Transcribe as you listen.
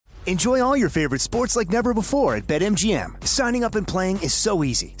Enjoy all your favorite sports like never before at BetMGM. Signing up and playing is so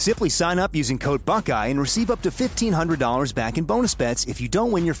easy. Simply sign up using code Buckeye and receive up to $1,500 back in bonus bets if you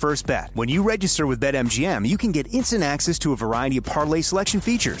don't win your first bet. When you register with BetMGM, you can get instant access to a variety of parlay selection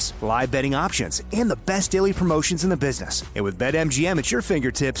features, live betting options, and the best daily promotions in the business. And with BetMGM at your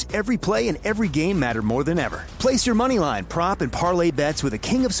fingertips, every play and every game matter more than ever. Place your moneyline, prop, and parlay bets with the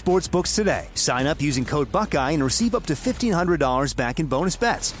king of sportsbooks today. Sign up using code Buckeye and receive up to $1,500 back in bonus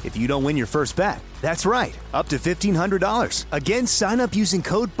bets if you don't win your first bet. That's right, up to $1,500. Again, sign up using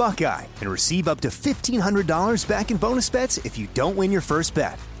code Buckeye and receive up to $1,500 back in bonus bets if you don't win your first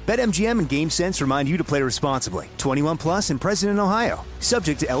bet. BetMGM and GameSense remind you to play responsibly. 21 plus and present in Ohio.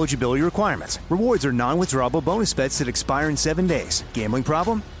 Subject to eligibility requirements. Rewards are non-withdrawable bonus bets that expire in 7 days. Gambling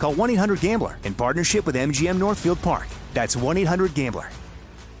problem? Call 1-800-GAMBLER in partnership with MGM Northfield Park. That's 1-800-GAMBLER.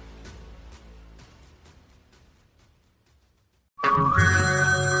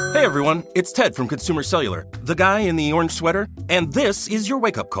 Hey everyone, it's Ted from Consumer Cellular, the guy in the orange sweater, and this is your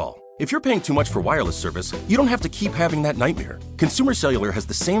wake-up call. If you're paying too much for wireless service, you don't have to keep having that nightmare. Consumer Cellular has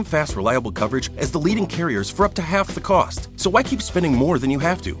the same fast, reliable coverage as the leading carriers for up to half the cost. So why keep spending more than you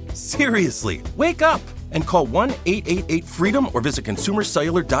have to? Seriously, wake up and call 1-888-FREEDOM or visit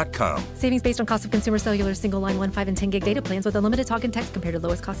consumercellular.com. Savings based on cost of Consumer Cellular single line 1, 5, and 10 gig data plans with unlimited talk and text compared to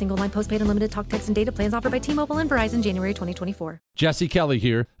lowest cost single line postpaid unlimited talk, text, and data plans offered by T-Mobile and Verizon January 2024. Jesse Kelly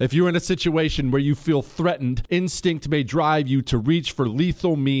here. If you're in a situation where you feel threatened, instinct may drive you to reach for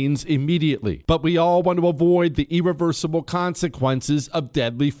lethal means immediately. But we all want to avoid the irreversible consequences of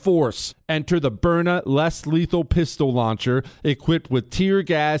deadly force. Enter the Byrna less lethal pistol launcher equipped with tear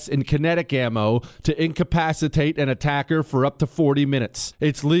gas and kinetic ammo to incapacitate an attacker for up to 40 minutes.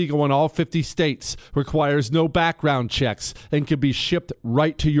 It's legal in all 50 states, requires no background checks, and can be shipped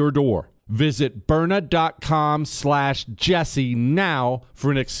right to your door. Visit Byrna.com/Jesse now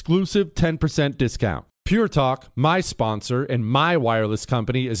for an exclusive 10% discount. Pure Talk, my sponsor and my wireless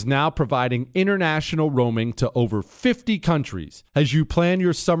company, is now providing international roaming to over 50 countries. As you plan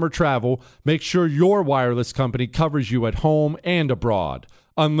your summer travel, make sure your wireless company covers you at home and abroad.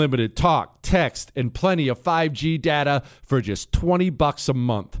 Unlimited talk, text, and plenty of 5G data for just $20 a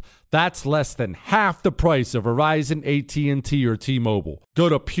month. That's less than half the price of Verizon, AT&T, or T-Mobile. Go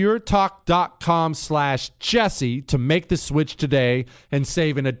to puretalk.com/Jesse to make the switch today and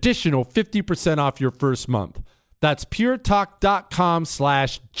save an additional 50% off your first month. That's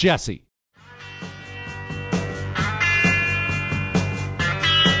puretalk.com/Jesse.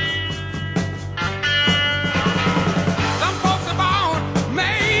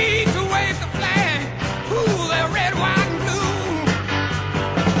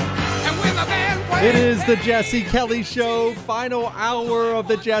 It is the Jesse Kelly Show, final hour of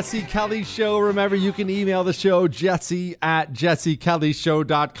the Jesse Kelly Show. Remember, you can email the show,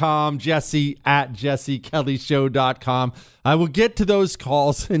 jesse@jessekellyshow.com, jesse@jessekellyshow.com. I will get to those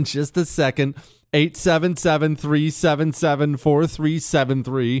calls in just a second.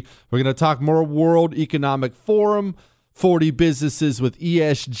 877-377-4373. We're going to talk more World Economic Forum, 40 businesses with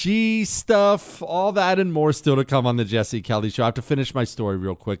ESG stuff, all that and more still to come on the Jesse Kelly Show. I have to finish my story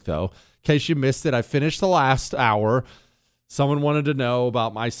real quick, though. In case you missed it, I finished the last hour. Someone wanted to know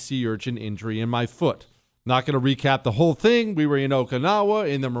about my sea urchin injury in my foot. Not going to recap the whole thing. We were in Okinawa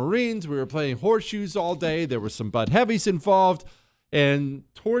in the Marines. We were playing horseshoes all day. There were some Bud Heavies involved. And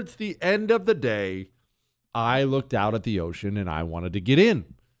towards the end of the day, I looked out at the ocean and I wanted to get in.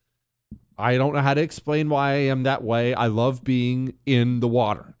 I don't know how to explain why I am that way. I love being in the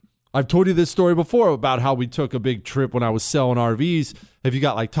water. I've told you this story before about how we took a big trip when I was selling RVs. If you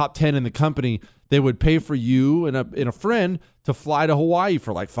got like top 10 in the company, they would pay for you and a friend to fly to Hawaii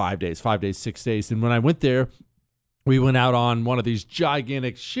for like 5 days, 6 days. And when I went there, we went out on one of these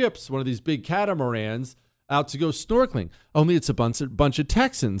gigantic ships, one of these big catamarans, out to go snorkeling. Only it's a bunch of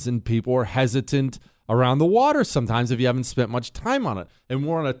Texans, and people are hesitant around the water sometimes if you haven't spent much time on it. And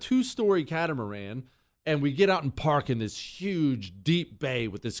we're on a 2-story catamaran, and we get out and park in this huge, deep bay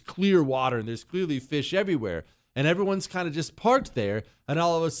with this clear water, and there's clearly fish everywhere. And everyone's kind of just parked there, and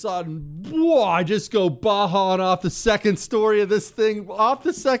all of a sudden, whoa, I just go baja off the second story of this thing, off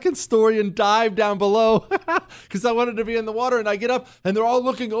the second story, and dive down below because I wanted to be in the water. And I get up, and they're all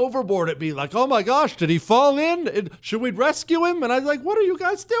looking overboard at me like, oh my gosh, did he fall in? Should we rescue him? And I was like, what are you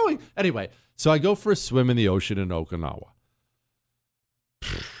guys doing? Anyway, so I go for a swim in the ocean in Okinawa.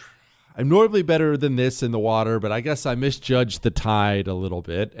 I'm normally better than this in the water, but I guess I misjudged the tide a little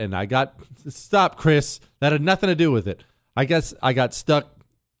bit, and stop, Chris. That had nothing to do with it. I guess I got stuck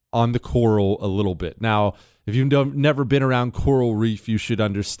on the coral a little bit. Now, If you've never been around coral reef, you should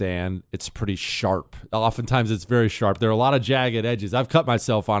understand it's pretty sharp. Oftentimes it's very sharp. There are a lot of jagged edges. I've cut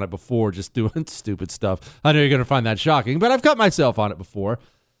myself on it before just doing stupid stuff. I know you're going to find that shocking, but I've cut myself on it before.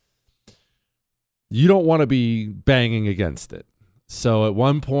 You don't want to be banging against it. So at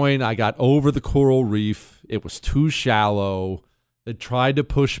one point, I got over the coral reef. It was too shallow. It tried to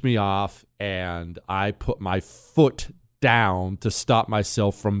push me off, and I put my foot down to stop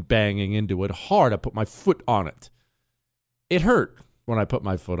myself from banging into it hard. I put my foot on it. It hurt when I put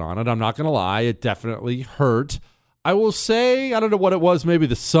my foot on it. I'm not going to lie. It definitely hurt. I will say, I don't know what it was, maybe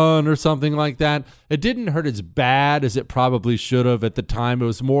the sun or something like that. It didn't hurt as bad as it probably should have at the time. It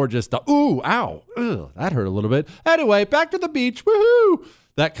was more just a, ooh, ow, ugh, that hurt a little bit. Anyway, back to the beach, woohoo,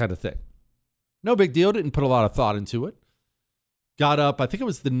 that kind of thing. No big deal. Didn't put a lot of thought into it. Got up, I think it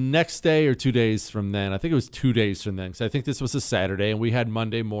was the next day or 2 days from then. I think it was 2 days from then, because I think this was a Saturday, and we had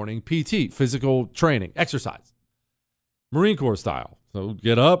Monday morning PT, physical training, exercise, Marine Corps style. So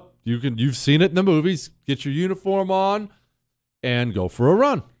get up, you've seen it in the movies, get your uniform on, and go for a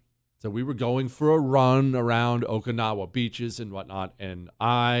run. So we were going for a run around Okinawa beaches and whatnot, and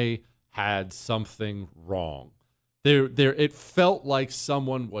I had something wrong. It felt like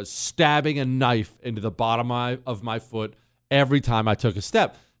someone was stabbing a knife into the bottom of my foot every time I took a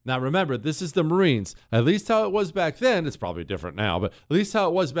step. Now, remember, this is the Marines. At least how it was back then, it's probably different now, but at least how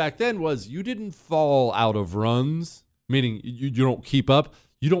it was back then was you didn't fall out of runs, meaning you don't keep up.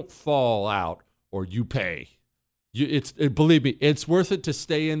 You don't fall out or you pay. Believe me, it's worth it to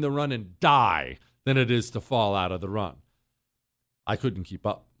stay in the run and die than it is to fall out of the run. I couldn't keep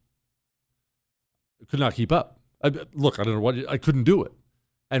up. I could not keep up. I don't know what, I couldn't do it.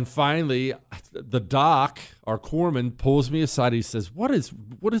 And finally, the doc, our corpsman, pulls me aside. He says, what is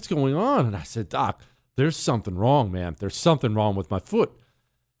going on? And I said, Doc, there's something wrong, man. There's something wrong with my foot.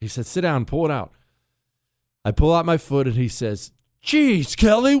 He said, sit down, pull it out. I pull out my foot, and he says, geez,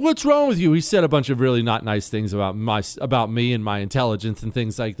 Kelly, what's wrong with you? He said a bunch of really not nice things about me and my intelligence and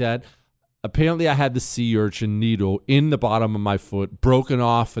things like that. Apparently, I had the sea urchin needle in the bottom of my foot, broken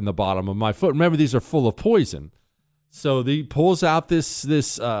off in the bottom of my foot. Remember, these are full of poison. So he pulls out this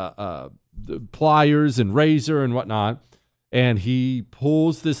pliers and razor and whatnot, and he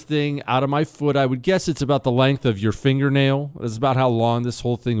pulls this thing out of my foot. I would guess it's about the length of your fingernail. That's about how long this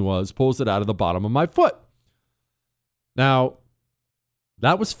whole thing was. Pulls it out of the bottom of my foot. Now,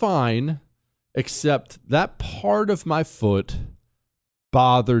 that was fine, except that part of my foot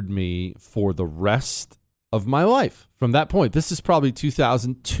bothered me for the rest of my life. From that point, this is probably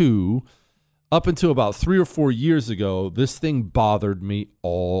 2002, up until about 3 or 4 years ago, this thing bothered me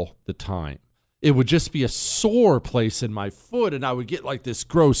all the time. It would just be a sore place in my foot, and I would get like this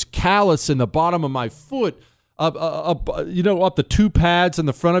gross callus in the bottom of my foot, up the two pads in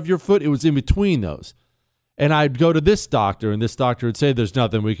the front of your foot. It was in between those. And I'd go to this doctor, and this doctor would say, there's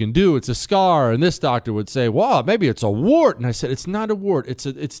nothing we can do. It's a scar. And this doctor would say, well, maybe it's a wart. And I said, it's not a wart. It's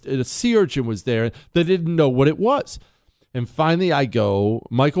a sea urchin was there. They didn't know what it was. And finally I go,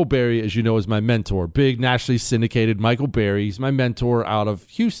 Michael Berry, as you know, is my mentor, big nationally syndicated Michael Berry. He's my mentor out of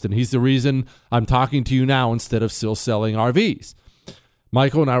Houston. He's the reason I'm talking to you now instead of still selling RVs.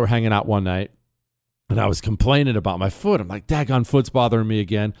 Michael and I were hanging out one night, and I was complaining about my foot. I'm like, daggone foot's bothering me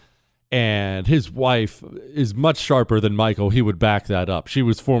again. And his wife is much sharper than Michael. He would back that up. She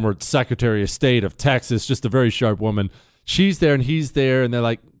was former Secretary of State of Texas, just a very sharp woman. She's there and he's there, and they're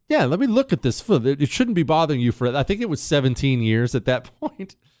like, yeah, let me look at this foot. It shouldn't be bothering you for, I think it was 17 years at that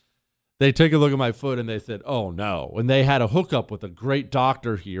point. They took a look at my foot and they said, oh no. And they had a hookup with a great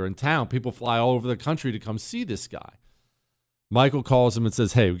doctor here in town. People fly all over the country to come see this guy. Michael calls him and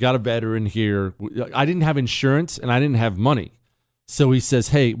says, hey, we got a veteran here. I didn't have insurance and I didn't have money. So he says,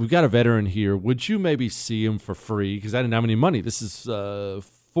 hey, we've got a veteran here. Would you maybe see him for free? Because I didn't have any money. This is 4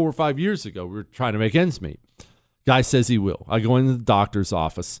 or 5 years ago. We were trying to make ends meet. Guy says he will. I go into the doctor's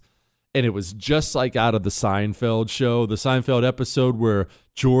office, and it was just like out of the Seinfeld show, the Seinfeld episode where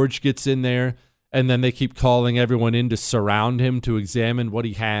George gets in there, and then they keep calling everyone in to surround him to examine what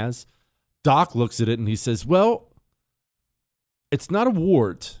he has. Doc looks at it, and he says, well, it's not a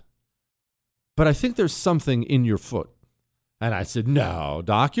wart, but I think there's something in your foot. And I said, no,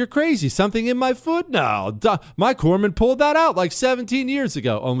 Doc, you're crazy. Something in my foot? No, Doc, my corpsman pulled that out like 17 years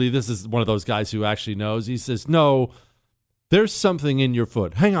ago. Only this is one of those guys who actually knows. He says, no, there's something in your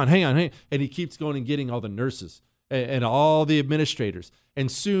foot. Hang on. And he keeps going and getting all the nurses and all the administrators.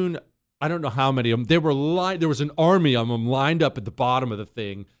 And soon, I don't know how many of them, there was an army of them lined up at the bottom of the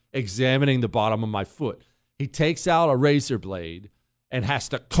thing, examining the bottom of my foot. He takes out a razor blade, and has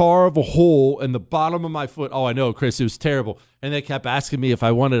to carve a hole in the bottom of my foot. Oh, I know, Chris, it was terrible. And they kept asking me if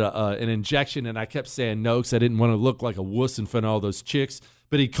I wanted an injection, and I kept saying no because I didn't want to look like a wuss in front of all those chicks.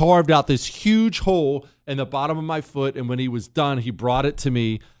 But he carved out this huge hole in the bottom of my foot, and when he was done, he brought it to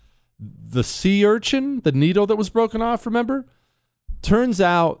me. The sea urchin, the needle that was broken off, remember? Turns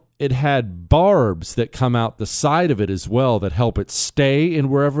out it had barbs that come out the side of it as well that help it stay in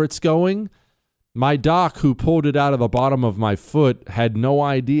wherever it's going. My doc, who pulled it out of the bottom of my foot, had no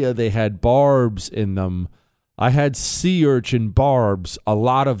idea they had barbs in them. I had sea urchin barbs, a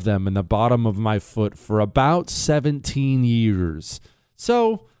lot of them, in the bottom of my foot for about 17 years.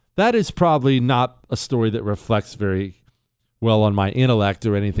 So that is probably not a story that reflects very well on my intellect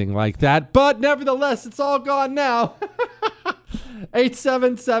or anything like that. But nevertheless, it's all gone now.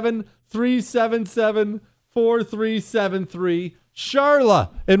 877-377-4373. Charla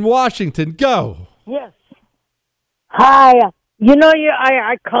in Washington, go. Yes. Hi.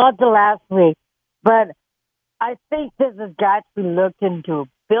 I called the last week, but I think this has got to be looked into.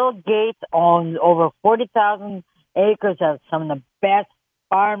 Bill Gates owns over 40,000 acres of some of the best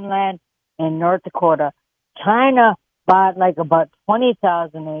farmland in North Dakota. China bought like about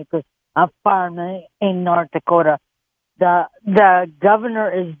 20,000 acres of farmland in North Dakota. The governor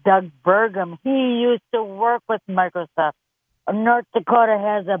is Doug Burgum. He used to work with Microsoft. North Dakota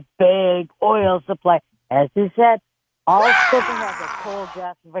has a big oil supply. As you said, all cities have the coal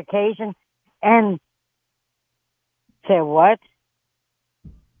gasification. And say what?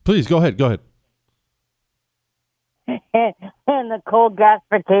 Please, go ahead. And the coal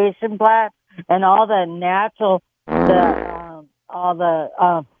gasification plant and all the natural,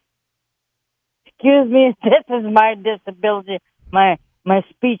 excuse me, this is my disability, my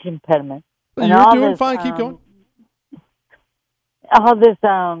speech impediment. Well, you're doing fine. Keep going. All this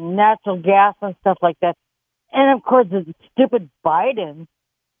natural gas and stuff like that. And, of course, the stupid Biden.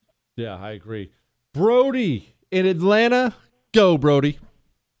 Yeah, I agree. Brody in Atlanta. Go, Brody.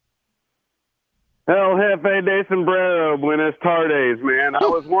 El Jefe de Sombrero, Buenas Tardes, man. I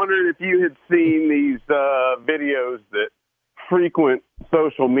was wondering if you had seen these videos that frequent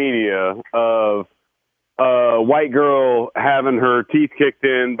social media of a white girl having her teeth kicked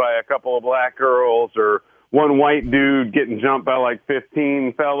in by a couple of black girls, or one white dude getting jumped by like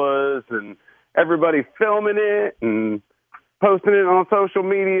 15 fellas, and everybody filming it and posting it on social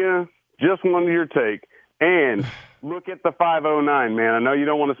media. Just wanted your take. And look at the 509, man. I know you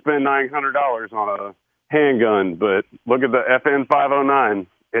don't want to spend $900 on a handgun, but look at the FN 509.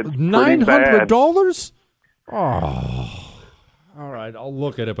 It's $900? Oh, all right. I'll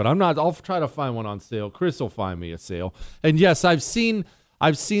look at it, but I'm not. I'll try to find one on sale. Chris will find me a sale. And yes, I've seen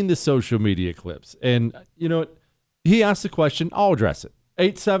the social media clips, and you know, he asked the question. I'll address it.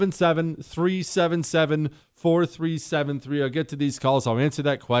 877-377-4373. I'll get to these calls. I'll answer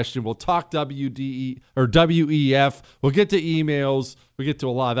that question. We'll talk WDE or WEF. We'll get to emails. We get to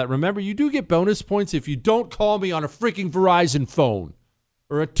a lot of that. Remember, you do get bonus points if you don't call me on a freaking Verizon phone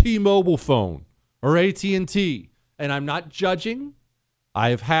or a T-Mobile phone or AT&T. And I'm not judging. I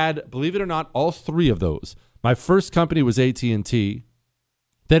have had, believe it or not, all three of those. My first company was AT&T.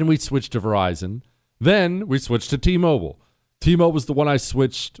 Then we switched to Verizon. Then we switched to T-Mobile. T-Mobile was the one I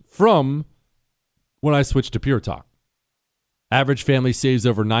switched from when I switched to Pure Talk. Average family saves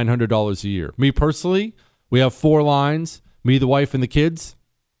over $900 a year. Me personally, we have 4 lines. Me, the wife, and the kids.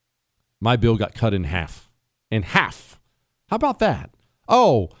 My bill got cut in half. In half. How about that?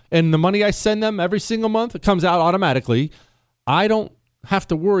 Oh, and the money I send them every single month, it comes out automatically. I don't have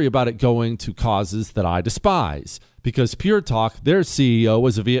to worry about it going to causes that I despise, because Pure Talk, their CEO,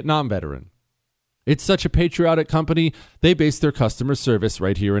 was a Vietnam veteran. It's such a patriotic company, they base their customer service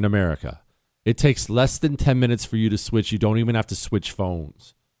right here in America. It takes less than 10 minutes for you to switch. You don't even have to switch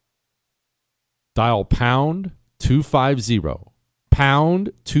phones. Dial pound 250.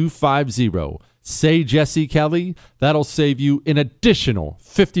 Pound 250. Say Jesse Kelly. That'll save you an additional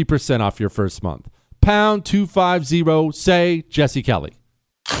 50% off your first month. Pound 250. Say Jesse Kelly.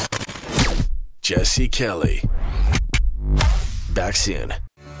 Jesse Kelly. Back soon.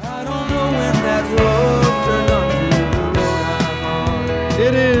 I don't know when that road turned onto the road I'm on.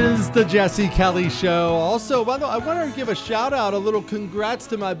 It is the Jesse Kelly Show. Also, by the way, I want to give a shout out, a little congrats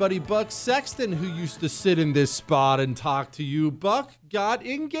to my buddy Buck Sexton, who used to sit in this spot and talk to you. Buck got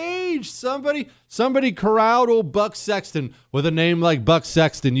engaged. Somebody corralled old Buck Sexton. With a name like Buck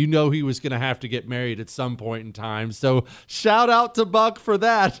Sexton, you know he was going to have to get married at some point in time. So shout out to Buck for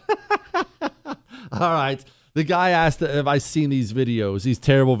that. All right. The guy asked if I seen these videos, these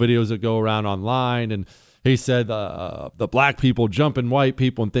terrible videos that go around online, and he said the black people jumping white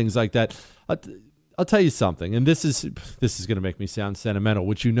people and things like that. I'll tell you something, and this is going to make me sound sentimental,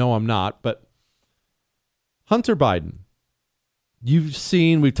 which you know I'm not, but Hunter Biden,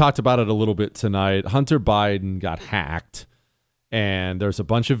 we've talked about it a little bit tonight. Hunter Biden got hacked, and there's a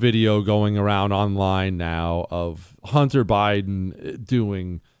bunch of video going around online now of Hunter Biden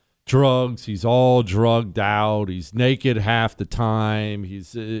doing drugs. He's all drugged out. He's naked half the time.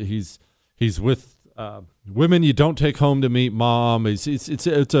 He's with women you don't take home to meet mom.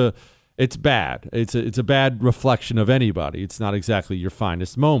 It's bad. It's a bad reflection of anybody. It's not exactly your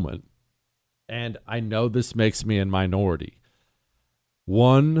finest moment. And I know this makes me a minority.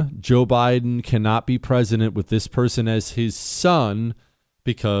 One, Joe Biden cannot be president with this person as his son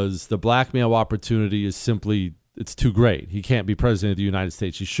because the blackmail opportunity is simply, it's too great. He can't be president of the United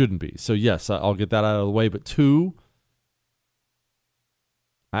States. He shouldn't be. So yes, I'll get that out of the way. But two,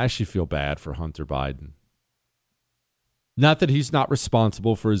 I actually feel bad for Hunter Biden. Not that he's not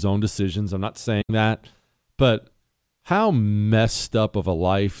responsible for his own decisions. I'm not saying that. But how messed up of a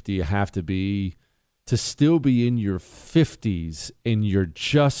life do you have to be to still be in your 50s and you're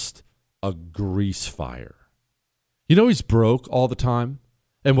just a grease fire? You know he's broke all the time.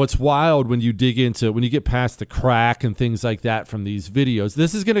 And what's wild when you get past the crack and things like that from these videos,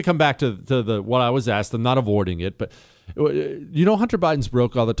 this is going to come back to the what I was asked. I'm not avoiding it, but you know Hunter Biden's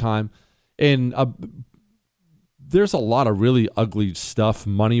broke all the time. And there's a lot of really ugly stuff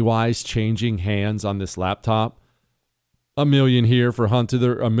money-wise changing hands on this laptop. $1 million here for Hunter,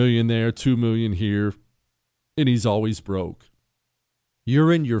 $1 million there, $2 million here, and he's always broke.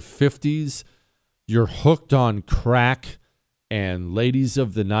 You're in your 50s, you're hooked on crack and ladies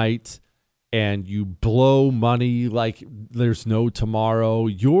of the night, and you blow money like there's no tomorrow.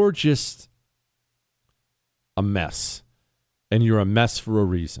 You're just a mess, and you're a mess for a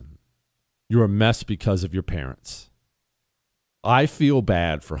reason. You're a mess because of your parents. I feel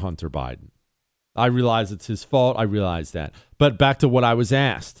bad for Hunter Biden. I realize it's his fault. I realize that. But back to what I was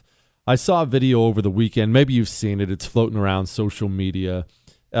asked. I saw a video over the weekend. Maybe you've seen it. It's floating around social media.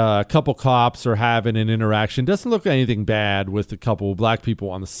 A couple cops are having an interaction. Doesn't look anything bad with a couple black people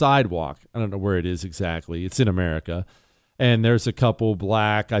on the sidewalk. I don't know where it is exactly. It's in America. And there's a couple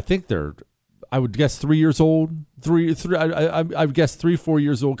black, I think I would guess 3 years old. I would guess 3-4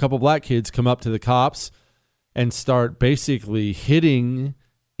 years old. Couple black kids come up to the cops and start basically hitting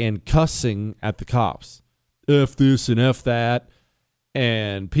and cussing at the cops. F this and F that.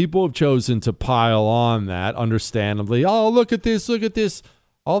 And people have chosen to pile on that, understandably. Oh, look at this, look at this.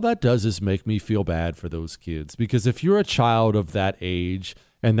 All that does is make me feel bad for those kids. Because if you're a child of that age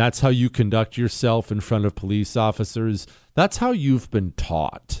and that's how you conduct yourself in front of police officers, that's how you've been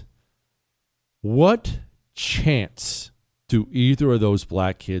taught. What chance do either of those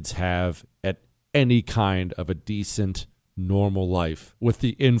black kids have at any kind of a decent, normal life with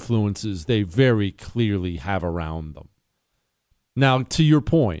the influences they very clearly have around them? Now, to your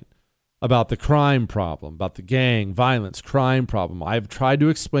point about the crime problem, about the gang violence crime problem, I've tried to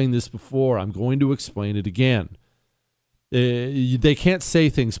explain this before. I'm going to explain it again. They can't say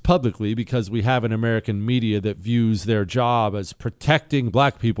things publicly because we have an American media that views their job as protecting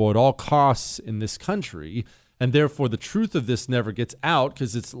black people at all costs in this country. And therefore, the truth of this never gets out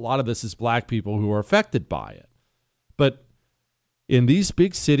because a lot of this is black people who are affected by it. But in these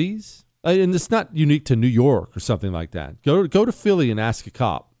big cities, and it's not unique to New York or something like that. Go to Philly and ask a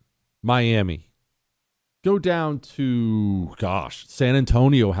cop. Miami. Go down to, San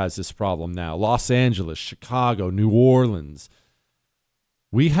Antonio has this problem now. Los Angeles, Chicago, New Orleans.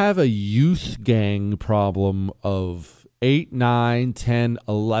 We have a youth gang problem of 8, 9, 10,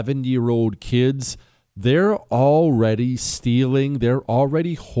 11-year-old kids. They're already stealing. They're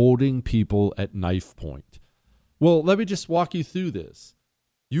already holding people at knife point. Well, let me just walk you through this.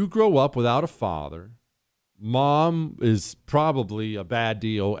 You grow up without a father. Mom is probably a bad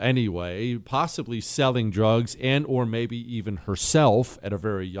deal anyway, possibly selling drugs and or maybe even herself at a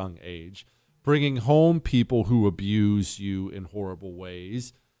very young age, bringing home people who abuse you in horrible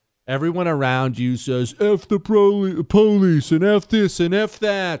ways. Everyone around you says, F the police and F this and F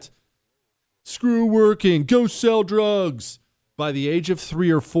that. Screw working, go sell drugs. By the age of 3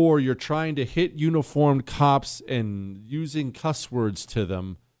 or 4, you're trying to hit uniformed cops and using cuss words to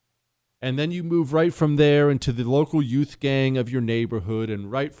them. And then you move right from there into the local youth gang of your neighborhood,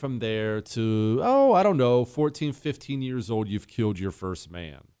 and right from there to, 14, 15 years old, you've killed your first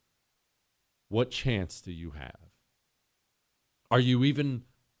man. What chance do you have? Are you even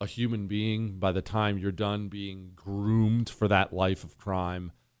a human being by the time you're done being groomed for that life of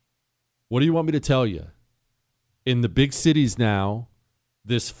crime? What do you want me to tell you? In the big cities now,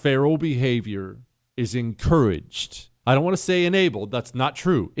 this feral behavior is encouraged. I don't want to say enabled. That's not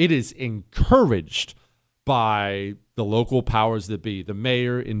true. It is encouraged by the local powers that be, the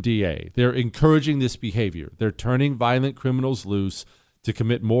mayor and DA. They're encouraging this behavior. They're turning violent criminals loose to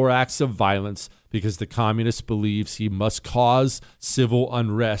commit more acts of violence because the communist believes he must cause civil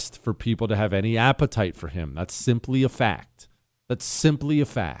unrest for people to have any appetite for him. That's simply a fact. That's simply a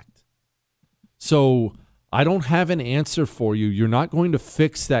fact. So I don't have an answer for you. You're not going to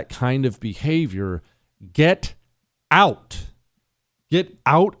fix that kind of behavior. Get out. Get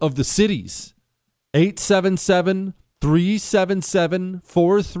out of the cities.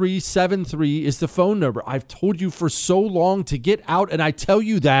 877-377-4373 is the phone number. I've told you for so long to get out, and I tell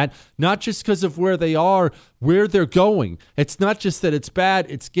you that not just because of where they are, where they're going. It's not just that it's bad,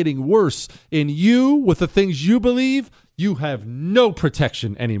 it's getting worse. And you, with the things you believe, you have no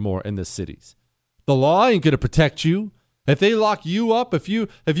protection anymore in the cities. The law ain't going to protect you. If they lock you up, if you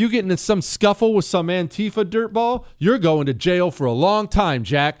get into some scuffle with some Antifa dirtball, you're going to jail for a long time,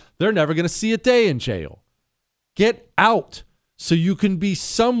 Jack. They're never going to see a day in jail. Get out so you can be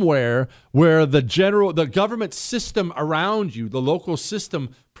somewhere where the government system around you, the local system,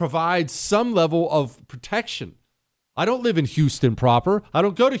 provides some level of protection. I don't live in Houston proper. I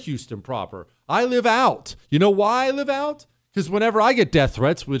don't go to Houston proper. I live out. You know why I live out? Because whenever I get death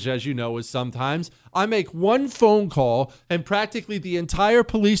threats, which as you know is sometimes, I make one phone call and practically the entire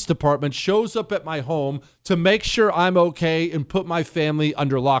police department shows up at my home to make sure I'm okay and put my family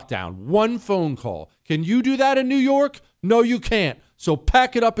under lockdown. One phone call. Can you do that in New York? No, you can't. So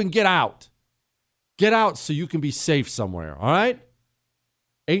pack it up and get out. Get out so you can be safe somewhere, all right?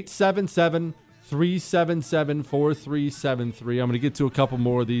 877-377-4373. I'm going to get to a couple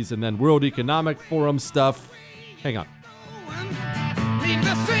more of these and then World Economic Forum stuff. Hang on. Leave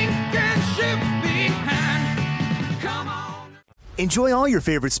the sinking ship behind. Come on. Enjoy all your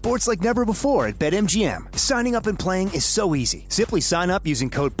favorite sports like never before at BetMGM. Signing up and playing is so easy. Simply sign up using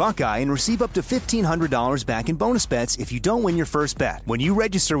code Buckeye and receive up to $1,500 back in bonus bets if you don't win your first bet. When you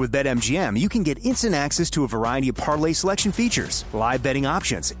register with BetMGM, you can get instant access to a variety of parlay selection features, live betting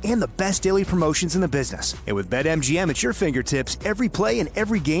options, and the best daily promotions in the business. And with BetMGM at your fingertips, every play and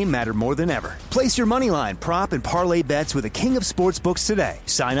every game matter more than ever. Place your moneyline, prop, and parlay bets with the king of sportsbooks today.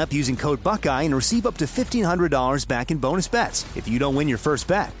 Sign up using code Buckeye and receive up to $1,500 back in bonus bets if you don't win your first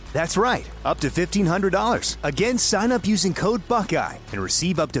bet. That's right, up to $1,500. Again, sign up using code Buckeye and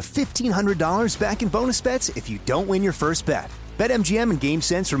receive up to $1,500 back in bonus bets if you don't win your first bet. BetMGM and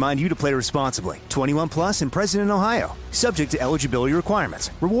GameSense remind you to play responsibly. 21 plus and present in Ohio. Subject to eligibility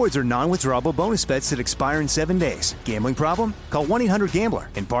requirements. Rewards are non-withdrawable bonus bets that expire in 7 days. Gambling problem? Call 1-800-GAMBLER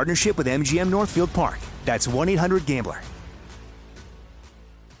in partnership with MGM Northfield Park. That's 1-800-GAMBLER.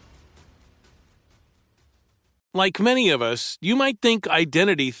 Like many of us, you might think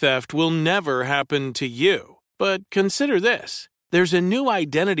identity theft will never happen to you. But consider this. There's a new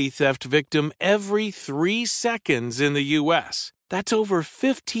identity theft victim every 3 seconds in the U.S. That's over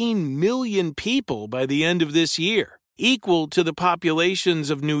 15 million people by the end of this year, equal to the populations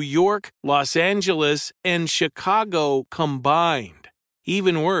of New York, Los Angeles, and Chicago combined.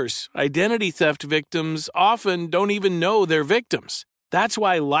 Even worse, identity theft victims often don't even know they're victims. That's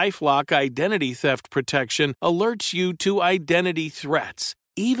why LifeLock Identity Theft Protection alerts you to identity threats,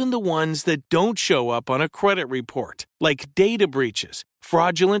 even the ones that don't show up on a credit report, like data breaches,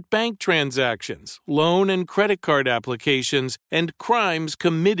 fraudulent bank transactions, loan and credit card applications, and crimes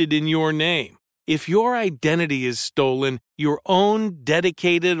committed in your name. If your identity is stolen, your own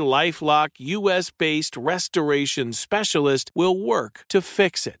dedicated LifeLock U.S.-based restoration specialist will work to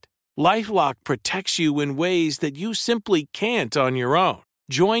fix it. LifeLock protects you in ways that you simply can't on your own.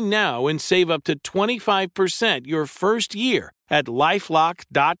 Join now and save up to 25% your first year at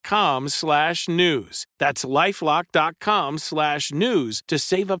LifeLock.com/news. That's LifeLock.com/news to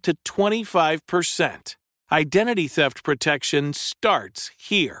save up to 25%. Identity theft protection starts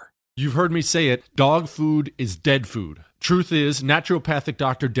here. You've heard me say it, dog food is dead food. Truth is, naturopathic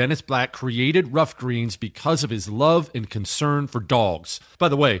Dr. Dennis Black created Rough Greens because of his love and concern for dogs. By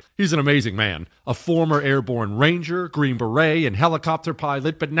the way, he's an amazing man. A former airborne ranger, Green Beret, and helicopter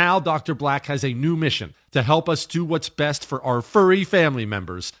pilot, but now Dr. Black has a new mission to help us do what's best for our furry family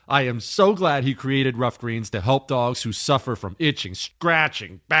members. I am so glad he created Rough Greens to help dogs who suffer from itching,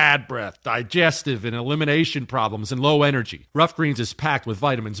 scratching, bad breath, digestive and elimination problems, and low energy. Rough Greens is packed with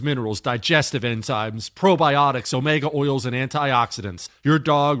vitamins, minerals, digestive enzymes, probiotics, omega oils, and antioxidants. Your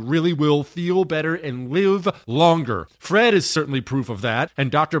dog really will feel better and live longer. Fred is certainly proof of that,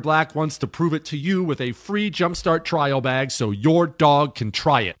 and Dr. Black wants to prove it to you with a free Jumpstart trial bag so your dog can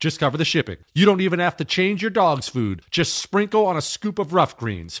try it. Just cover the shipping. You don't even have to change change your dog's food. Just sprinkle on a scoop of Rough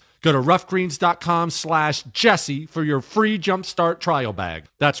Greens. Go to roughgreens.com/Jesse for your free Jumpstart trial bag.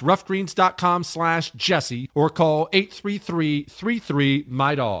 That's roughgreens.com/Jesse or call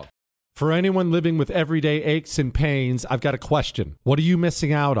 833-33-MY-DOG. For anyone living with everyday aches and pains, I've got a question. What are you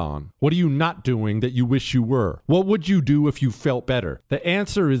missing out on? What are you not doing that you wish you were? What would you do if you felt better? The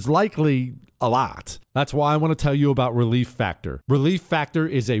answer is likely a lot. That's why I want to tell you about Relief Factor. Relief Factor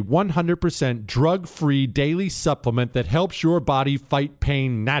is a 100% drug-free daily supplement that helps your body fight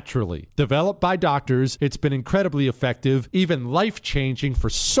pain naturally. Developed by doctors, it's been incredibly effective, even life-changing for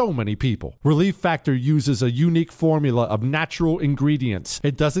so many people. Relief Factor uses a unique formula of natural ingredients.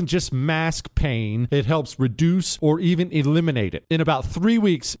 It doesn't just mask pain, it helps reduce or even eliminate it. In about 3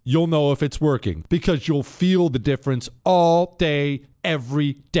 weeks, you'll know if it's working because you'll feel the difference all day,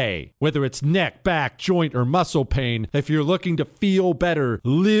 every day. Whether it's neck, back, joint, or muscle pain, if you're looking to feel better,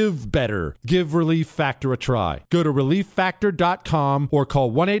 live better, give Relief Factor a try. Go to relieffactor.com or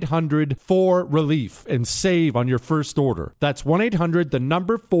call 1-800-4RELIEF and save on your first order. That's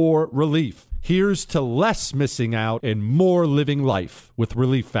 1-800-4RELIEF. Here's to less missing out and more living life with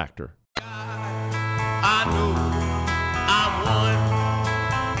Relief Factor. I know I'm one.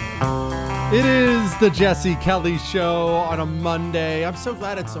 It is the Jesse Kelly Show on a Monday. I'm so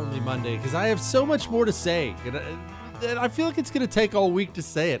glad it's only Monday because I have so much more to say. And I feel like it's going to take all week to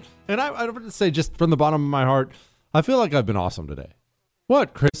say it. And I want to say just from the bottom of my heart, I feel like I've been awesome today.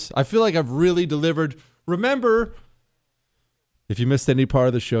 What, Chris? I feel like I've really delivered. Remember, if you missed any part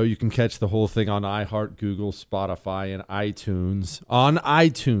of the show, you can catch the whole thing on iHeart, Google, Spotify, and iTunes. On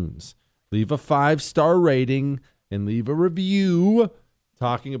iTunes, leave a 5-star rating and leave a review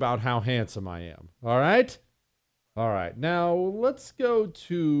talking about how handsome I am. All right? All right. Now, let's go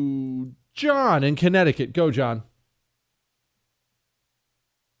to John in Connecticut. Go, John.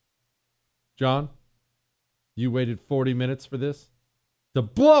 John, you waited 40 minutes for this? To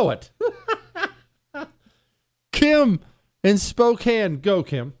blow it. Kim in Spokane. Go,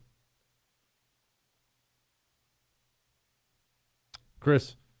 Kim.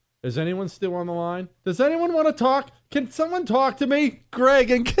 Chris, is anyone still on the line? Does anyone want to talk? Can someone talk to me? Greg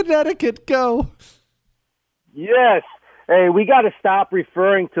in Connecticut, go. Yes. Hey, we got to stop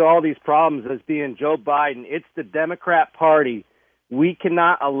referring to all these problems as being Joe Biden. It's the Democrat Party. We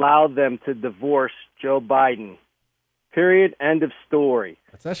cannot allow them to divorce Joe Biden. Period. End of story.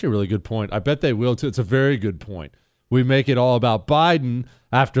 That's actually a really good point. I bet they will, too. It's a very good point. We make it all about Biden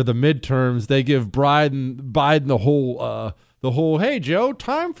after the midterms. They give Biden the whole, hey, Joe,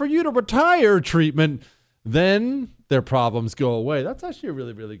 time for you to retire treatment. Then their problems go away. That's actually a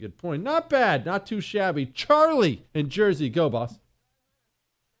really, really good point. Not bad. Not too shabby. Charlie in Jersey. Go, boss.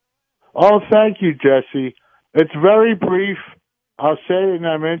 Oh, thank you, Jesse. It's very brief. I'll say it and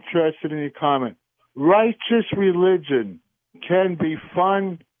I'm interested in your comment. Righteous religion can be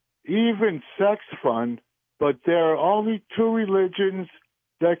fun, even sex fun, but there are only two religions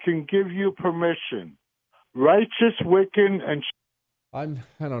that can give you permission. Righteous Wiccan and... I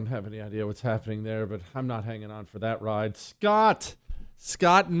don't have any idea what's happening there, but I'm not hanging on for that ride. Scott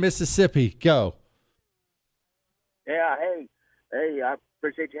in Mississippi, go. Yeah, hey, I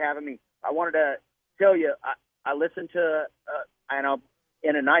appreciate you having me. I wanted to tell you, I listened to, I know,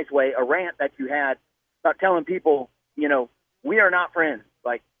 in a nice way, a rant that you had about telling people, we are not friends.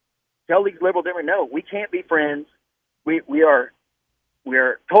 Like, tell these liberal different. No, we can't be friends. We are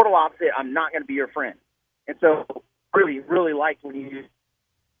total opposite. I'm not going to be your friend. And so, really, really like when you.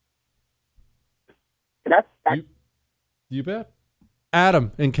 That's you bet.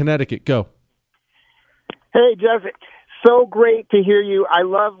 Adam in Connecticut, go. Hey, Jeff. So great to hear you. I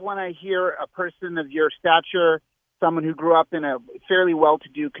love when I hear a person of your stature, someone who grew up in a fairly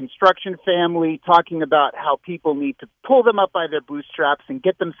well-to-do construction family, talking about how people need to pull them up by their bootstraps and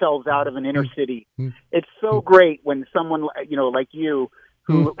get themselves out of an inner city. It's so great when someone, like you,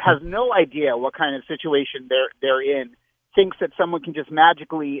 who has no idea what kind of situation they're in, thinks that someone can just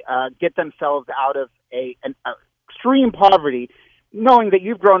magically get themselves out of an extreme poverty, knowing that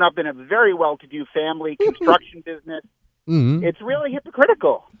you've grown up in a very well-to-do family, construction business. Mm-hmm. It's really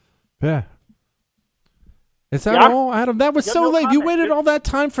hypocritical. Yeah. Is that all, Adam? That was so late. You waited all that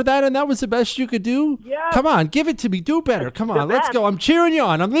time for that, and that was the best you could do? Yeah. Come on, give it to me. Do better. Come on, let's go. I'm cheering you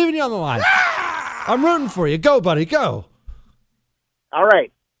on. I'm leaving you on the line. I'm rooting for you. Go, buddy, go. All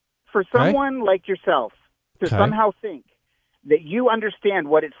right. For someone like yourself to somehow think that you understand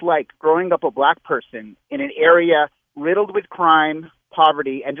what it's like growing up a black person in an area riddled with crime,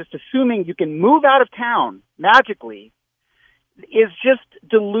 poverty, and just assuming you can move out of town magically is just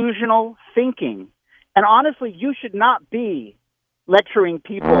delusional thinking. And honestly, you should not be lecturing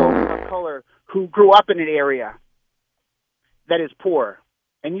people of color who grew up in an area that is poor.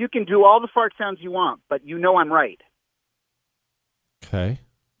 And you can do all the fart sounds you want, but you know I'm right. Okay.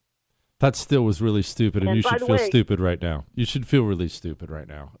 That still was really stupid, and you should feel stupid right now. You should feel really stupid right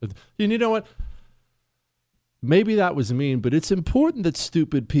now. And you know what? Maybe that was mean, but it's important that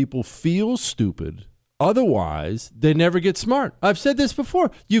stupid people feel stupid. Otherwise, they never get smart. I've said this before.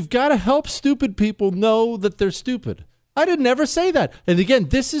 You've got to help stupid people know that they're stupid. I did never say that. And again,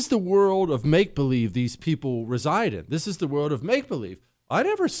 this is the world of make-believe these people reside in. This is the world of make-believe. I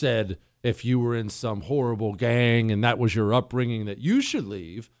never said if you were in some horrible gang and that was your upbringing that you should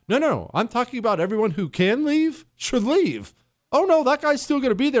leave. No. I'm talking about everyone who can leave should leave. Oh, no, that guy's still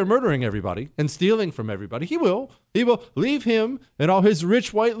going to be there murdering everybody and stealing from everybody. He will. Leave him and all his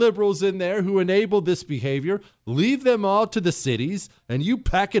rich white liberals in there who enable this behavior. Leave them all to the cities, and you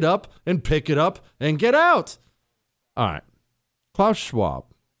pack it up and pick it up and get out. All right. Klaus Schwab.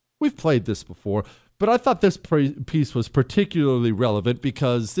 We've played this before, but I thought this piece was particularly relevant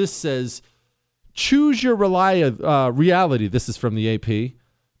because this says, choose your reality. This is from the AP.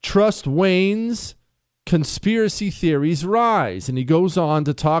 Trust wanes. Conspiracy theories rise. And he goes on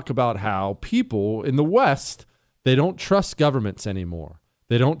to talk about how people in the West, they don't trust governments anymore.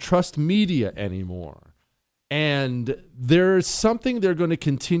 They don't trust media anymore. And there's something they're going to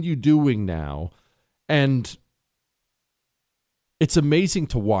continue doing now. And it's amazing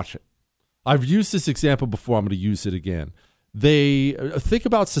to watch it. I've used this example before. I'm going to use it again. They think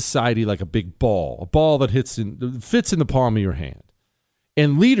about society like a big ball, a ball that fits in the palm of your hand.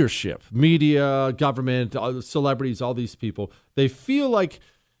 And leadership, media, government, celebrities, all these people, they feel like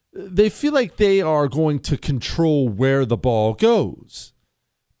they are going to control where the ball goes.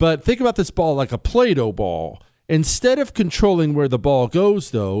 But think about this ball like a Play-Doh ball. Instead of controlling where the ball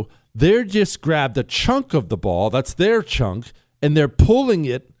goes, though, they're just grabbed a chunk of the ball, that's their chunk, and they're pulling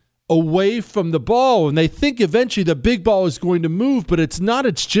it away from the ball. And they think eventually the big ball is going to move, but it's not.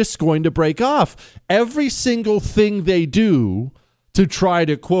 It's just going to break off. Every single thing they do to try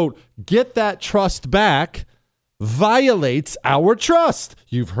to, quote, get that trust back violates our trust.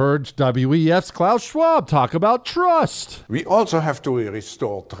 You've heard WEF's Klaus Schwab talk about trust. We also have to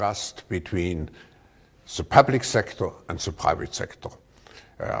restore trust between the public sector and the private sector.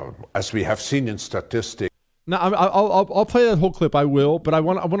 As we have seen in statistics. Now, I'll play that whole clip. I will, but I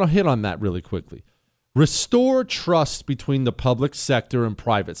want to hit on that really quickly. Restore trust between the public sector and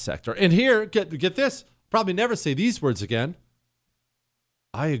private sector. And here, get this, probably never say these words again.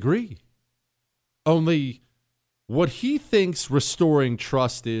 I agree. Only what he thinks restoring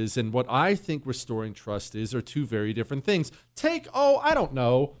trust is and what I think restoring trust is are two very different things. Take, I don't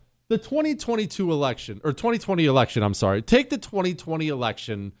know, the 2022 election, or 2020 election, I'm sorry. Take the 2020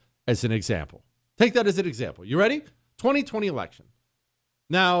 election as an example. Take that as an example. You ready? 2020 election.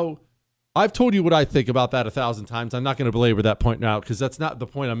 Now, I've told you what I think about that 1,000 times. I'm not going to belabor that point now because that's not the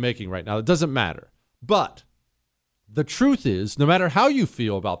point I'm making right now. It doesn't matter. But the truth is, no matter how you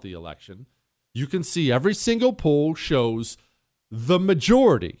feel about the election, you can see every single poll shows the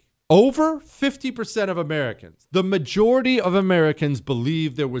majority, over 50% of Americans, the majority of Americans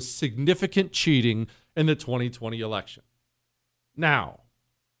believe there was significant cheating in the 2020 election. Now,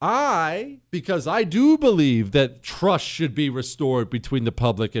 because I do believe that trust should be restored between the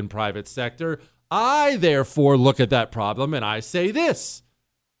public and private sector, I therefore look at that problem and I say this: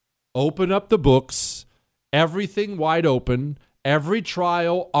 open up the books, everything wide open, every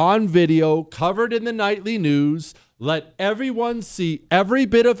trial on video, covered in the nightly news. Let everyone see every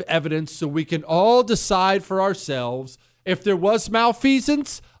bit of evidence so we can all decide for ourselves. If there was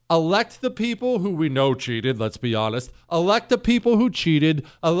malfeasance, elect the people who we know cheated, let's be honest. Elect the people who cheated.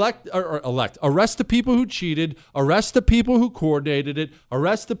 Arrest the people who cheated. Arrest the people who coordinated it.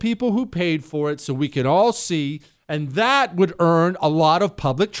 Arrest the people who paid for it so we can all see. And that would earn a lot of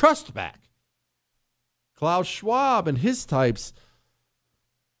public trust back. Klaus Schwab and his types,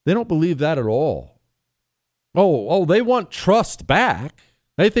 they don't believe that at all. They want trust back.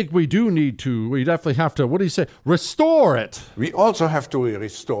 They think we definitely have to, what do you say, restore it. We also have to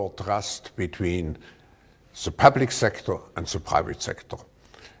restore trust between the public sector and the private sector.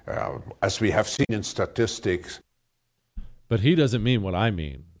 As we have seen in statistics. But he doesn't mean what I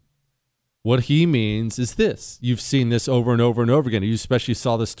mean. What he means is this. You've seen this over and over and over again. You especially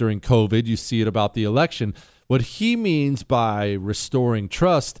saw this during COVID. You see it about the election. What he means by restoring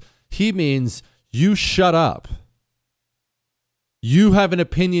trust, he means you shut up. You have an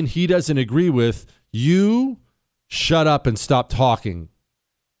opinion he doesn't agree with. You shut up and stop talking.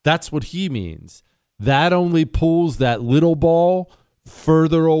 That's what he means. That only pulls that little ball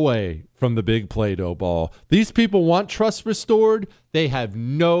further away from the big Play-Doh ball. These people want trust restored. They have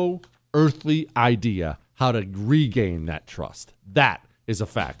no earthly idea how to regain that trust. That is a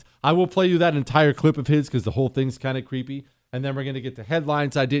fact. I will play you that entire clip of his because the whole thing's kind of creepy. And then we're going to get to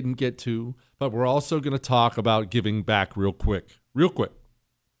headlines I didn't get to. But we're also going to talk about giving back real quick. Real quick.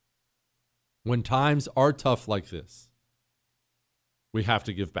 When times are tough like this, we have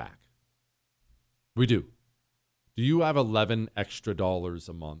to give back. We do. Do you have $11 extra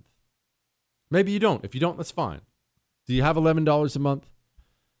a month? Maybe you don't. If you don't, that's fine. Do you have $11 a month?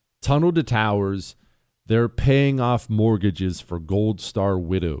 Tunnel to Towers, they're paying off mortgages for Gold Star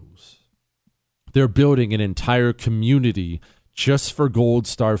widows. They're building an entire community just for Gold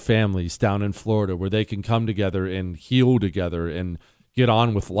Star families down in Florida where they can come together and heal together and get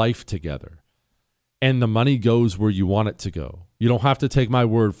on with life together. And the money goes where you want it to go. You don't have to take my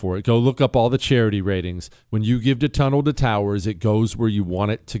word for it. Go look up all the charity ratings. When you give to Tunnel to Towers, it goes where you want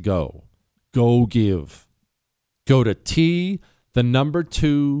it to go. Go give. Go to T2T.org.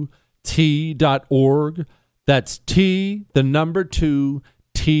 That's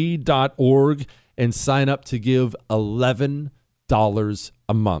T2T.org and sign up to give $11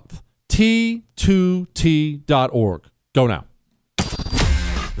 a month. T2T.org. Go now.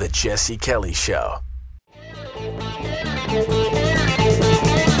 The Jesse Kelly Show.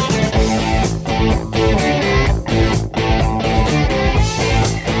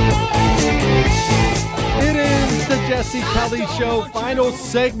 It is the Jesse Kelly Show, final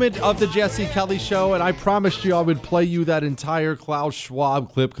segment of the Jesse Kelly Show, and I promised you I would play you that entire Klaus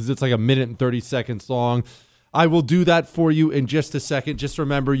Schwab clip because it's like 1 minute and 30 seconds long. I will do that for you in just a second. Just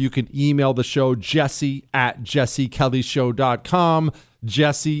remember, you can email the show, jesse@jessekellyshow.com,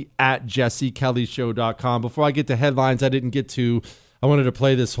 jesse@jessekellyshow.com. Before I get to headlines I didn't get to, I wanted to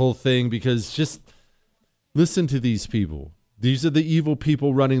play this whole thing because just listen to these people. These are the evil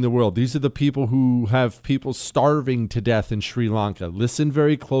people running the world. These are the people who have people starving to death in Sri Lanka. Listen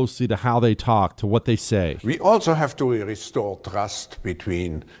very closely to how they talk, to what they say. We also have to restore trust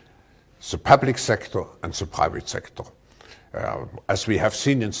between the public sector and the private sector. As we have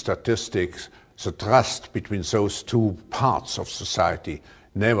seen in statistics, the trust between those two parts of society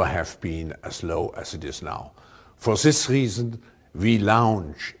never have been as low as it is now. For this reason, we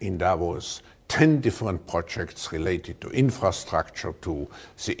launch in Davos 10 different projects related to infrastructure, to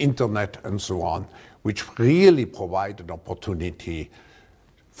the internet and so on, which really provide an opportunity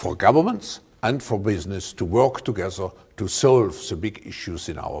for governments and for business to work together to solve the big issues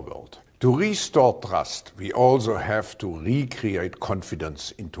in our world. To restore trust, we also have to recreate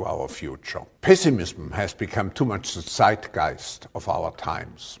confidence into our future. Pessimism has become too much the zeitgeist of our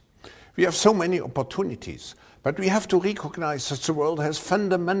times. We have so many opportunities, but we have to recognize that the world has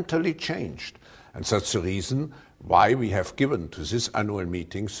fundamentally changed. And that's the reason why we have given to this annual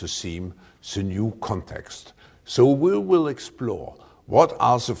meeting the theme, the new context. So we will explore what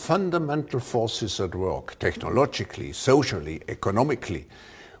are the fundamental forces at work, technologically, socially, economically,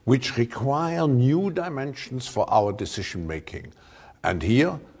 which require new dimensions for our decision making. And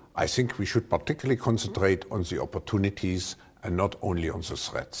here, I think we should particularly concentrate on the opportunities and not only on the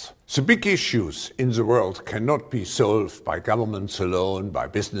threats. The big issues in the world cannot be solved by governments alone, by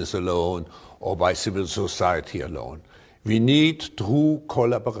business alone, or by civil society alone. We need true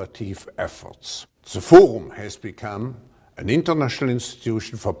collaborative efforts. The Forum has become an international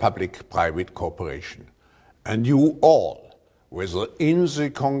institution for public-private cooperation. And you all, whether in the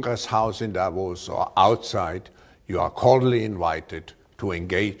Congress House in Davos or outside, you are cordially invited to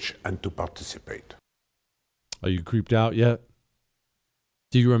engage and to participate. Are you creeped out yet?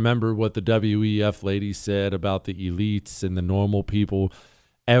 Do you remember what the WEF lady said about the elites and the normal people?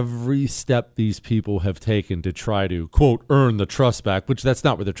 Every step these people have taken to try to, quote, earn the trust back, which that's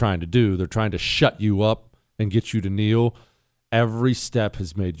not what they're trying to do. They're trying to shut you up and get you to kneel. Every step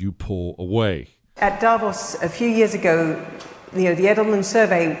has made you pull away. At Davos a few years ago, the Edelman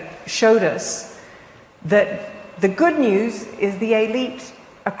survey showed us that the good news is the elite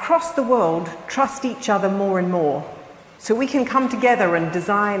across the world trust each other more and more. So we can come together and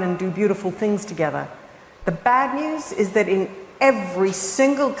design and do beautiful things together. The bad news is that in every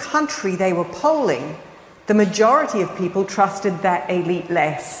single country they were polling, the majority of people trusted that elite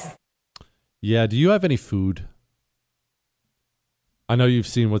less. Yeah, do you have any food? I know you've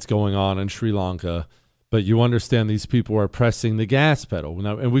seen what's going on in Sri Lanka, but you understand these people are pressing the gas pedal.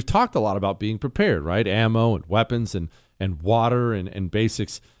 Now, and we've talked a lot about being prepared, right? Ammo and weapons and water and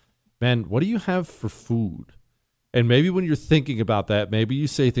basics. Man, what do you have for food? And maybe when you're thinking about that, maybe you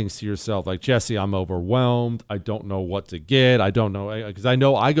say things to yourself like, Jesse, I'm overwhelmed. I don't know what to get. I don't know, because I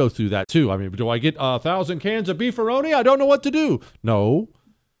know I go through that too. I mean, do I get 1,000 cans of beefaroni? I don't know what to do. No.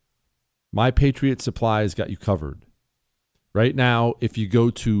 My Patriot Supply has got you covered. Right now, if you go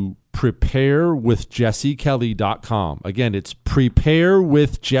to preparewithjessekelly.com. Again, it's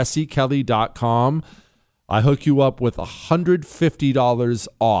preparewithjessekelly.com. I hook you up with $150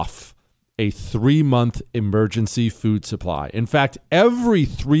 off a 3-month emergency food supply. In fact, every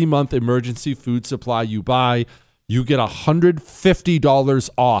 3-month emergency food supply you buy, you get $150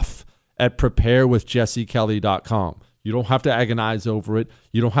 off at preparewithjessekelly.com. You don't have to agonize over it.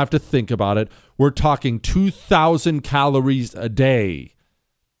 You don't have to think about it. We're talking 2,000 calories a day.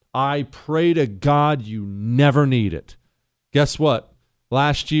 I pray to God you never need it. Guess what?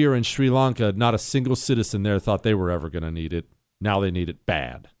 Last year in Sri Lanka, not a single citizen there thought they were ever going to need it. Now they need it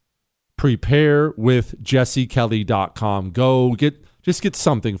bad. Preparewithjessekelly.com. Go get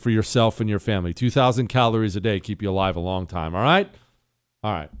something for yourself and your family. 2,000 calories a day keep you alive a long time. All right?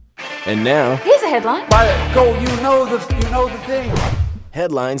 All right. And now, here's a headline. Go, you know the thing.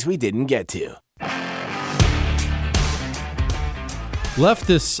 headlines we didn't get to.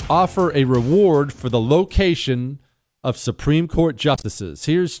 Leftists offer a reward for the location of Supreme Court justices.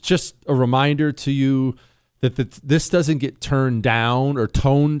 Here's just a reminder to you that this doesn't get turned down or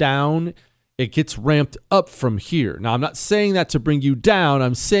toned down. It gets ramped up from here. Now, I'm not saying that to bring you down.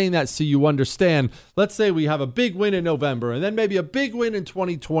 I'm saying that so you understand. Let's say we have a big win in November and then maybe a big win in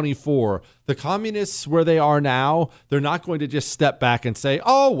 2024. The communists, where they are now, they're not going to just step back and say,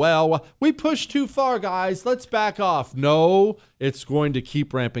 oh, well, we pushed too far, guys. Let's back off. No, it's going to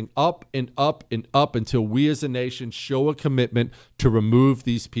keep ramping up and up and up until we as a nation show a commitment to remove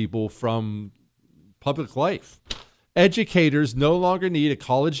these people from public life. Educators no longer need a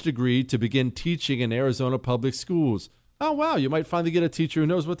college degree to begin teaching in Arizona public schools. Oh, wow, you might finally get a teacher who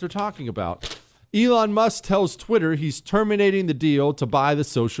knows what they're talking about. Elon Musk tells Twitter he's terminating the deal to buy the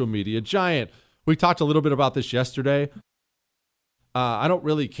social media giant. We talked a little bit about this yesterday. I don't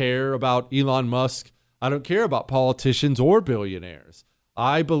really care about Elon Musk. I don't care about politicians or billionaires.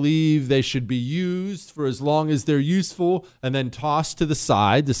 I believe they should be used for as long as they're useful and then tossed to the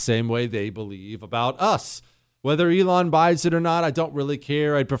side the same way they believe about us. Whether Elon buys it or not, I don't really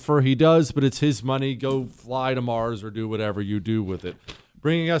care. I'd prefer he does, but it's his money. Go fly to Mars or do whatever you do with it.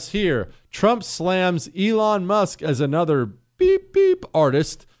 Bringing us here, Trump slams Elon Musk as another beep beep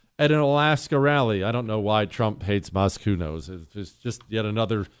artist at an Alaska rally. I don't know why Trump hates Musk. Who knows? It's just yet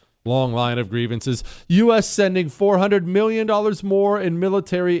another long line of grievances. U.S. sending $400 million more in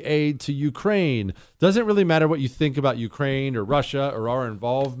military aid to Ukraine. Doesn't really matter what you think about Ukraine or Russia or our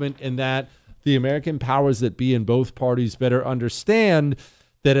involvement in that. The American powers that be in both parties better understand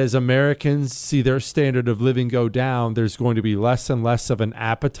that as Americans see their standard of living go down, there's going to be less and less of an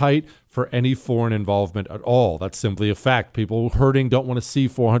appetite for any foreign involvement at all. That's simply a fact. People hurting don't want to see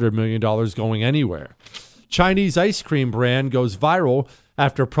 $400 million going anywhere. Chinese ice cream brand goes viral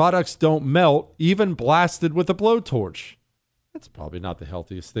after products don't melt, even blasted with a blowtorch. That's probably not the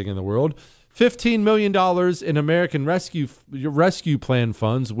healthiest thing in the world. $15 million in American Rescue Plan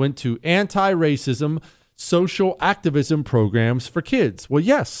funds went to anti-racism, social activism programs for kids. Well,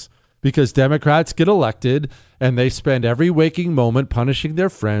 yes, because Democrats get elected and they spend every waking moment punishing their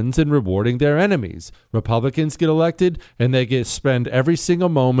friends and rewarding their enemies. Republicans get elected and they spend every single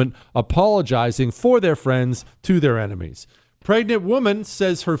moment apologizing for their friends to their enemies. Pregnant woman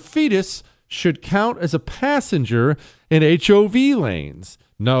says her fetus should count as a passenger in HOV lanes.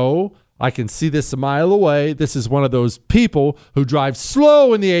 No, I can see this a mile away. This is one of those people who drive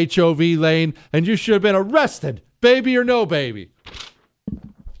slow in the HOV lane, and you should have been arrested, baby or no baby.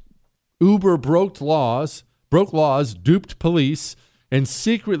 Uber broke laws, duped police, and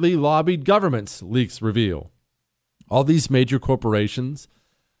secretly lobbied governments, leaks reveal. All these major corporations,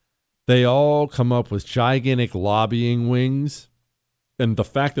 they all come up with gigantic lobbying wings, and the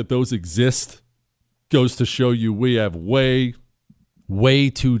fact that those exist goes to show you we have way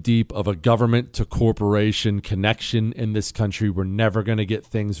too deep of a government to corporation connection in this country. We're never going to get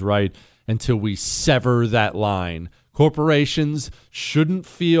things right until we sever that line. Corporations shouldn't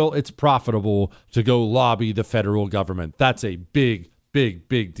feel it's profitable to go lobby the federal government. That's a big, big,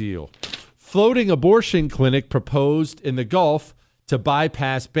 big deal. Floating abortion clinic proposed in the Gulf to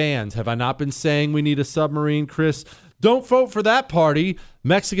bypass bans. Have I not been saying we need a submarine, Chris? Don't vote for that party.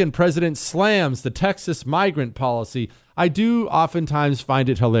 Mexican president slams the Texas migrant policy. I do oftentimes find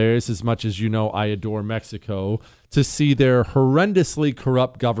it hilarious, as much as you know I adore Mexico, to see their horrendously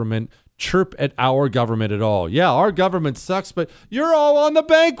corrupt government chirp at our government at all. Yeah, our government sucks, but you're all on the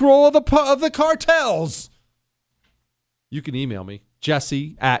bankroll of the cartels. You can email me,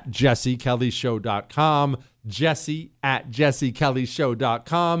 Jesse@JesseKellyShow.com,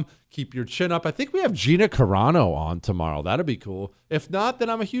 Jesse@JesseKellyShow.com. Keep your chin up. I think we have Gina Carano on tomorrow. That'd be cool. If not, then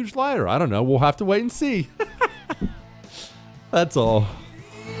I'm a huge liar. I don't know. We'll have to wait and see. That's all.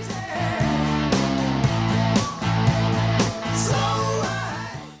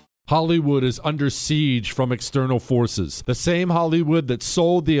 Hollywood is under siege from external forces. The same Hollywood that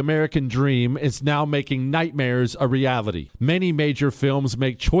sold the American dream is now making nightmares a reality. Many major films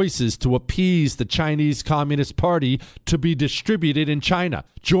make choices to appease the Chinese Communist Party to be distributed in China.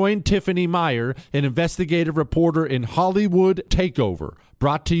 Join Tiffany Meyer, an investigative reporter in Hollywood Takeover,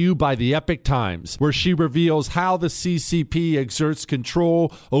 brought to you by the Epic Times, where she reveals how the CCP exerts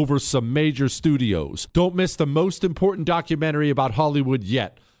control over some major studios. Don't miss the most important documentary about Hollywood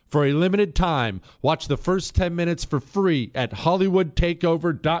yet. For a limited time, watch the first 10 minutes for free at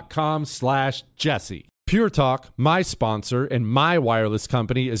hollywoodtakeover.com/Jesse. Pure Talk, my sponsor and my wireless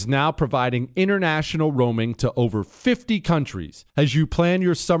company, is now providing international roaming to over 50 countries. As you plan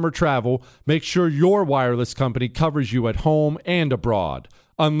your summer travel, make sure your wireless company covers you at home and abroad.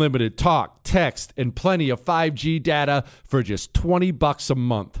 Unlimited talk, text, and plenty of 5G data for just $20 a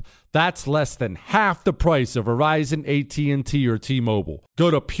month. That's less than half the price of Verizon, AT&T, or T-Mobile.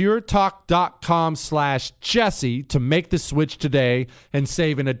 Go to puretalk.com/Jesse to make the switch today and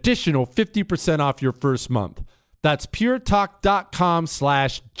save an additional 50% off your first month. That's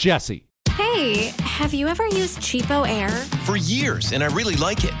puretalk.com/Jesse. Hey, have you ever used Cheapo Air? For years, and I really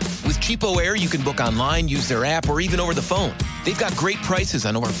like it. With Cheapo Air, you can book online, use their app, or even over the phone. They've got great prices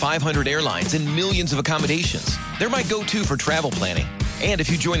on over 500 airlines and millions of accommodations. They're my go-to for travel planning. And if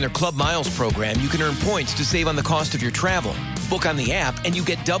you join their Club Miles program, you can earn points to save on the cost of your travel. Book on the app, and you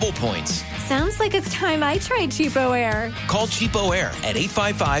get double points. Sounds like it's time I tried Cheapo Air. Call Cheapo Air at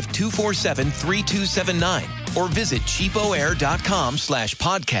 855-247-3279 or visit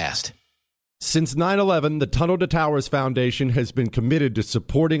cheapoair.com/podcast. Since 9/11, the Tunnel to Towers Foundation has been committed to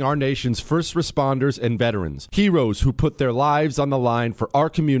supporting our nation's first responders and veterans, heroes who put their lives on the line for our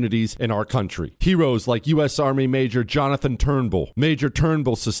communities and our country. Heroes like U.S. Army Major Jonathan Turnbull. Major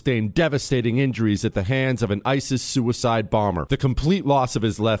Turnbull sustained devastating injuries at the hands of an ISIS suicide bomber. The complete loss of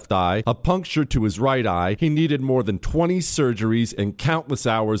his left eye, a puncture to his right eye. He needed more than 20 surgeries and countless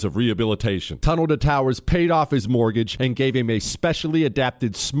hours of rehabilitation. Tunnel to Towers paid off his mortgage and gave him a specially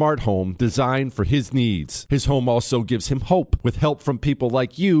adapted smart home designed for his needs. His home also gives him hope. With help from people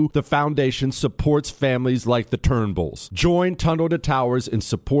like you, the foundation supports families like the Turnbulls. Join Tunnel to Towers in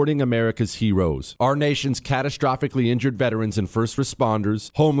supporting America's heroes. Our nation's catastrophically injured veterans and first responders,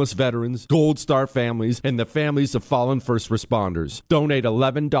 homeless veterans, Gold Star families, and the families of fallen first responders. Donate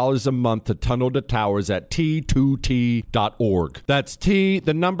 $11 a month to Tunnel to Towers at T2T.org. That's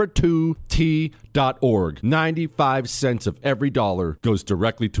T2T.org. 95 cents of every dollar goes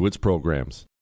directly to its programs.